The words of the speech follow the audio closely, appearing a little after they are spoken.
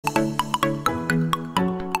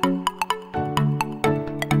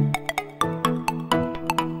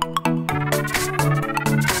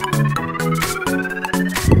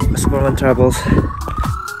Roman travels.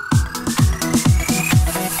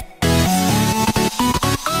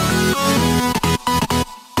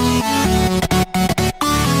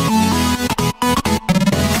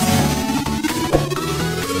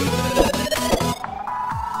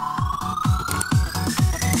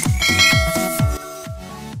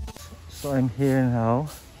 So I'm here now,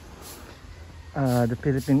 the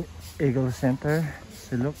Philippine Eagle Center.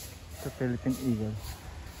 So look, the Philippine Eagle.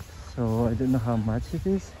 So I don't know how much it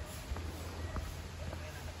is.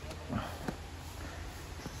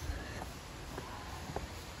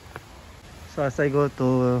 So as I go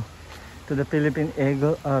to the Philippine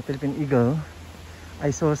Eagle,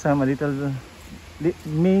 I saw a little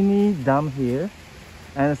mini dam here,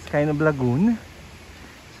 and it's kind of lagoon.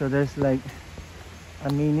 So there's like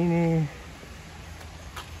a mini,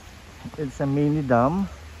 it's a mini dam,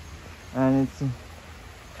 and it's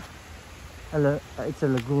a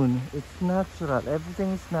lagoon. It's natural.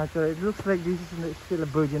 Everything is natural. It looks like this is still a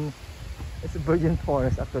virgin. It's a virgin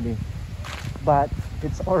forest actually, but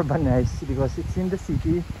it's urbanized because it's in the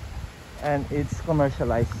city and it's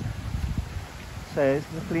commercialized. So it's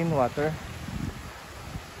the clean water.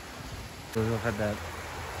 So look at that.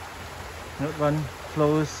 That one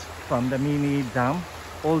flows from the mini dam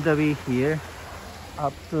all the way here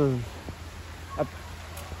up to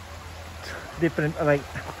different, like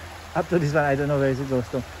up to this one. I don't know where it goes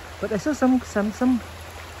to, but I saw some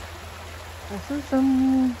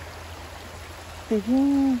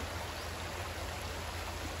taking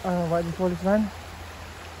what do you call this one?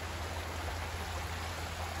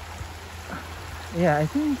 Yeah, I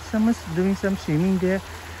think someone's doing some swimming there.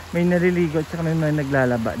 May naliligo at saka may mga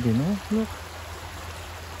naglalaba din. Oh, look.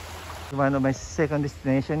 One of my second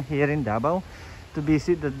destination here in Davao to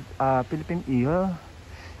visit the Philippine Eagle.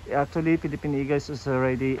 Actually, Philippine Eagle is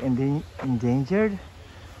already endangered.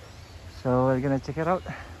 So we're gonna check it out,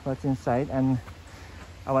 what's inside, and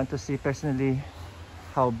I want to see personally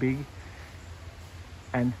how big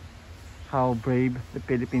and how brave the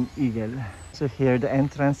Philippine Eagle. So here the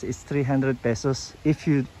entrance is 300 pesos if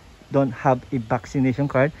you don't have a vaccination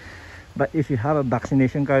card, but if you have a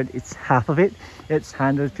vaccination card, it's half of it. It's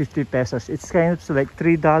 150 pesos. It's kind of like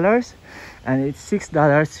 $3, and it's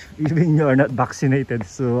 $6 even you are not vaccinated.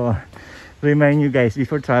 So remind you guys,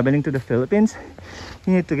 before traveling to the Philippines,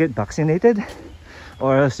 you need to get vaccinated,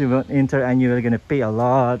 or else you won't enter and you are gonna pay a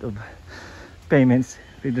lot of payments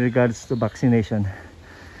with regards to vaccination.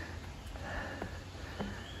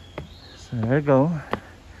 So there you go.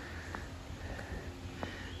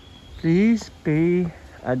 Please pay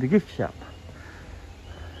at the gift shop.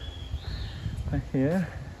 Right here.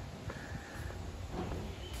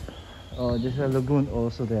 Oh, there's a lagoon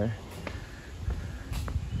also there.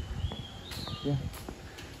 Yeah,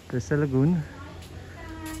 there's a lagoon.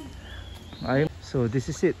 So this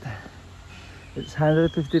is it. It's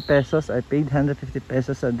 150 pesos. I paid 150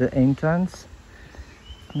 pesos at the entrance.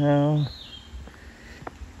 Now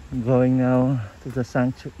I'm going now to the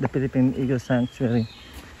Philippine Eagle Sanctuary.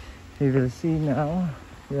 You will see now,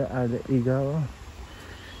 here are the eagle.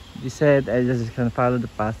 They said I just can follow the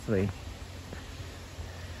pathway.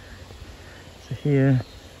 So here,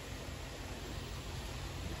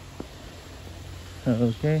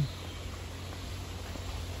 okay.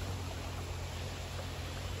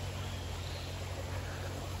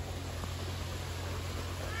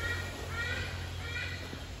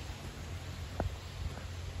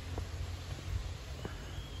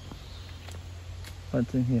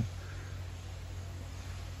 What's in here?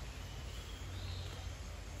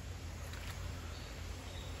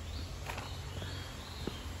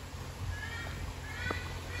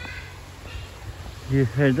 You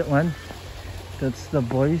heard that one? That's the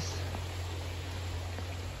voice.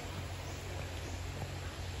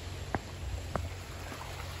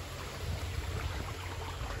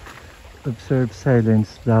 Observe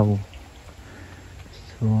silence now.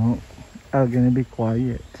 So I'm gonna be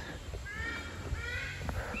quiet.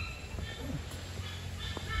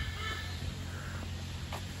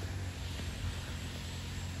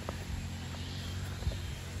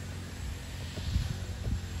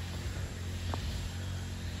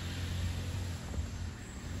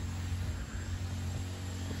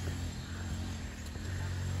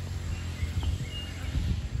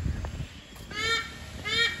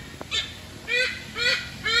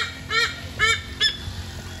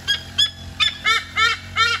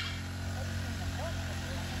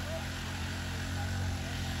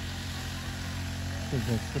 So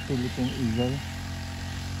that's the Philippine Eagle.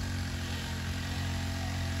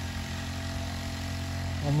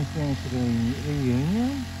 Ano siya, it's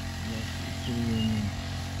reunion? Yes, it's reunion.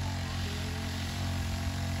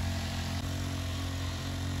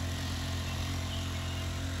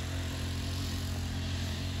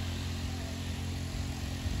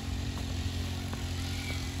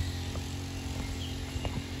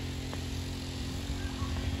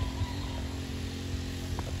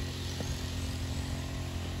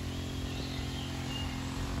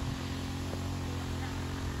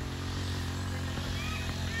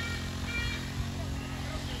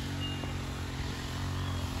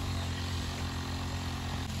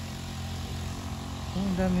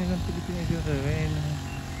 Ang dami ng Philippine Eagle rin.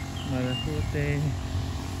 Malakute.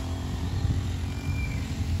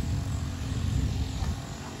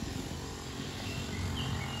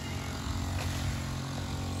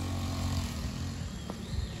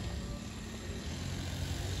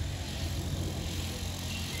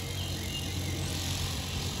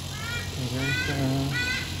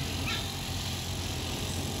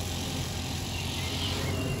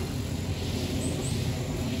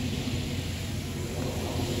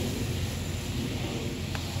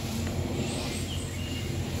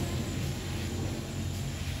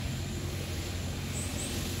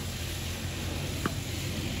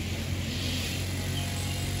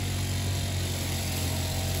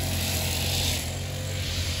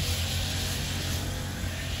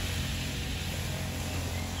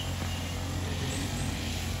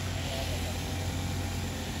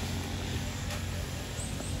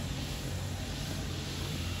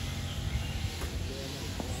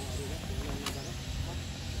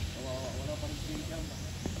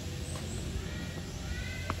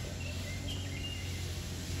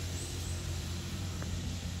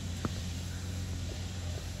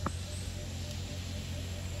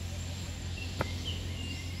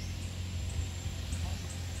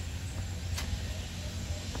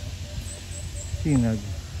 Sinag.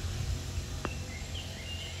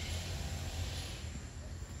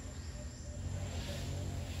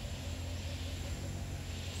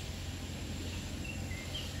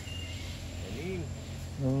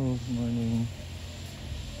 Oh, morning.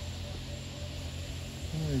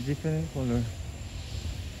 Oh, different color.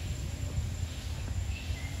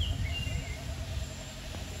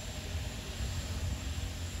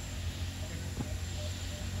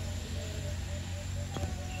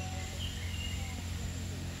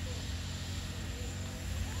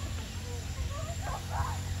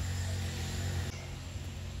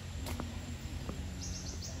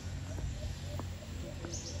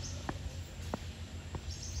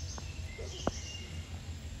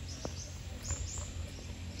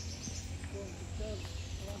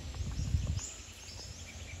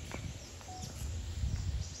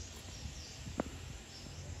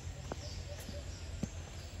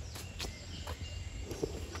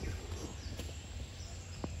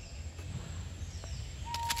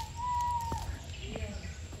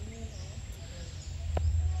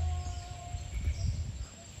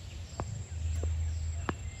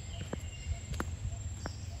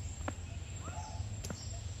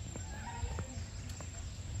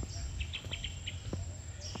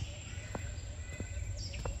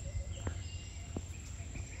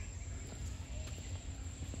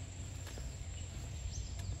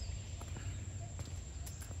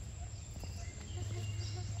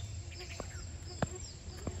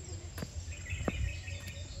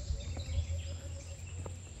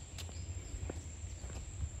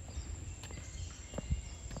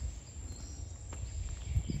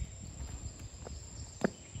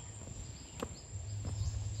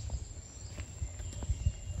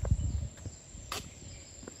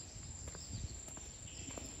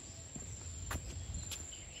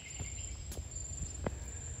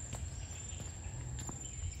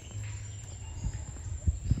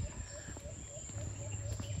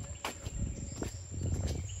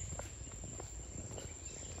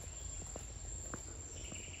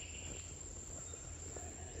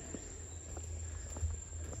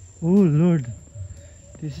 Oh Lord,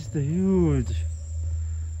 this is the huge.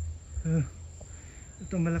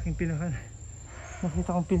 Ito malaking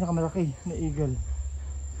nakita kong pinakamalaki na eagle.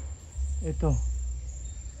 Ito.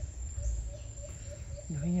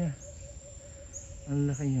 Laki niya. Ang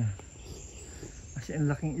laki niya. Kasi ang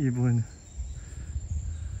laking ibon.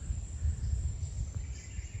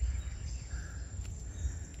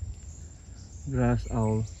 Grass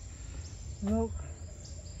owl. Look.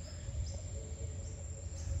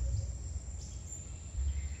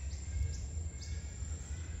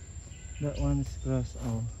 That one is grass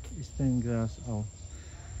owl, eastern grass owl.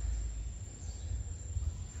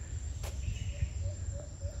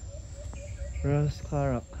 Rose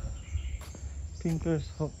caroc, Pinker's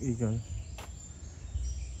hawk eagle.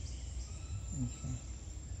 Okay.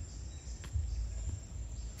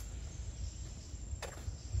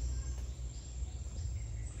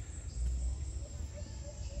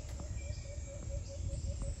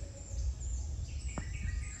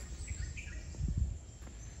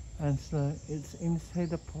 And so it's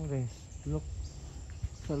inside the forest. Look,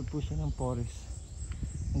 salpo siya ng forest.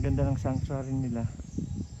 Ang ganda ng sanctuary nila.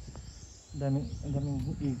 Ang daming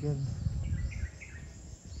eagle.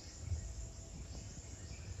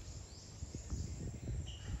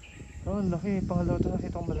 Oh, ang laki. Pangalawa ito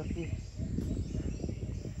nakita kong malaki.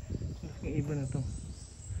 Laking ibon na to.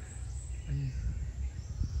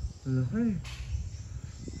 Laki.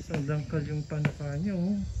 Isang dangkal yung panaka niya,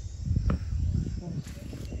 oh.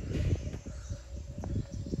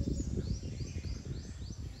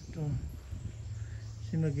 Ito.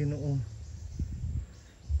 Si Maginoo.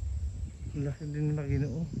 Laki din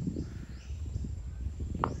Maginoo.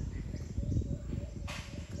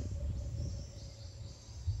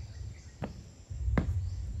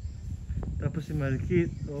 Tapos si Marikit.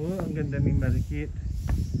 Oh, ang ganda ni Marikit.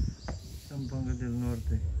 Zamboanga del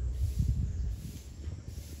Norte.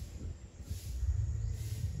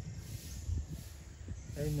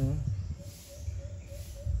 Ay no.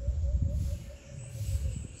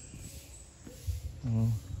 Oh.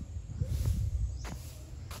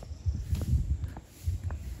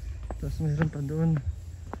 Tapos meron pa doon.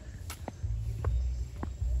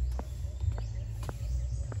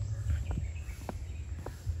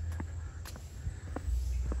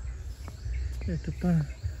 Ito pa.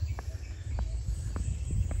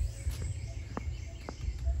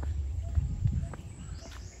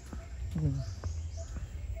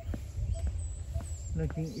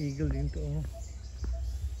 Laking eagle din to, oh.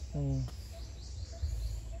 Oh.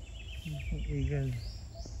 Laking eagle.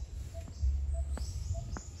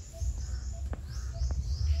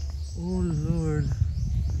 Oh Lord.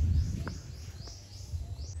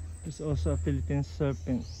 There's also a Philippine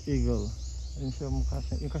serpent eagle. Ayun siya mukha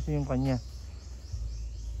siya. Yung kasi yung kanya.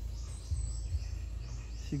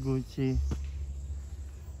 Si Gucci.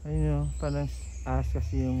 Ayun, parang as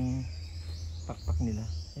kasi yung pakpak nila.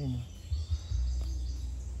 Ayun.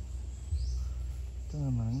 Ito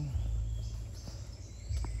naman.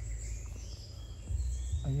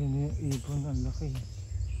 Ayun yung ibon, ang laki.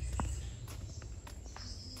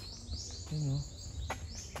 Ayun, oh.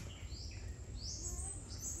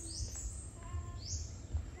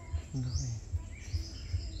 Ang laki.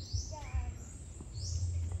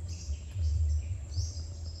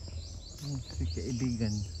 Si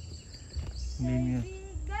kaibigan. Kaibigan.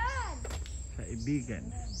 Kaibigan.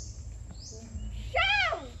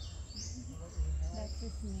 Show! That's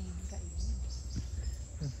his name, kaibigan.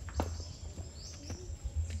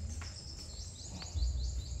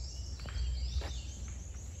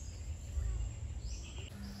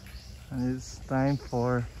 And it's time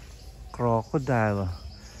for crocodile.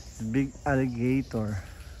 Big alligator.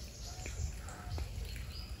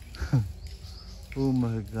 Oh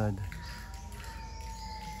my god.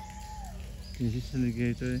 This is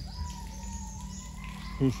alligator.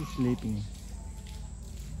 This is sleeping.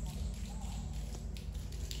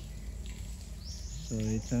 So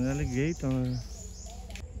it's an alligator.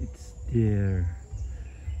 It's there.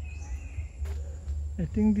 I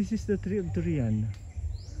think this is the tree of durian.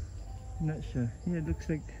 Not sure. Yeah, it looks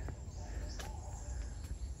like.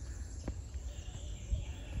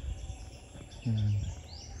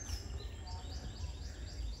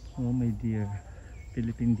 Oh my dear,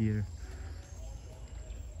 Philippine deer.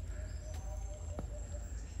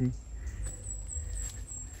 See?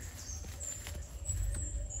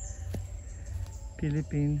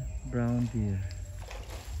 Philippine brown deer.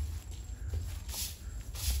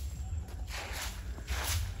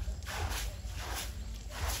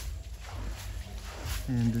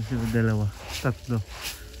 Ayan, doon sila dalawa, tatlo.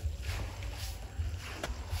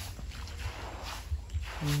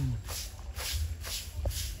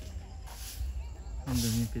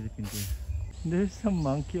 Andun yung Philippine deer. There's some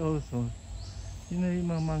monkey also. Yun na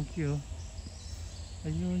yung mga monkey, oh.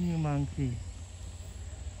 Ayun yung monkey.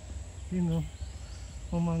 Yun, oh.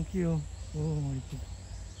 Oh, monkey, oh. Oh my god.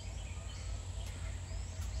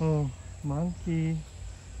 Oh, monkey.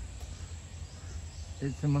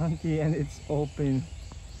 It's a monkey and it's open.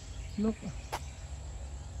 Look.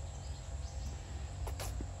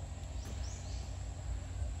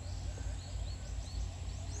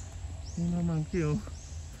 Yun ang monkey, oh.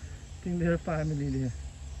 I think they're family there.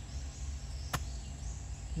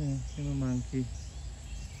 Yeah, yun ang monkey.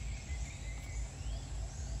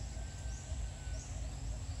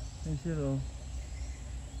 Ayun sila, oh.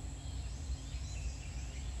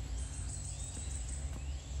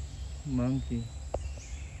 Monkey.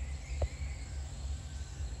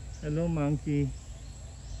 Hello, monkey.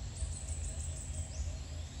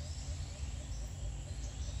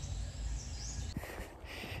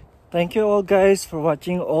 Thank you all guys for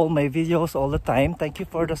watching all my videos all the time. Thank you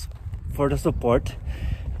for the support.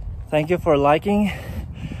 Thank you for liking,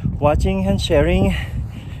 watching and sharing.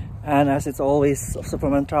 And as it's always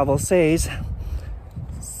Superman Travel says,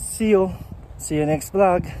 see you next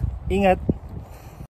vlog. Ingat.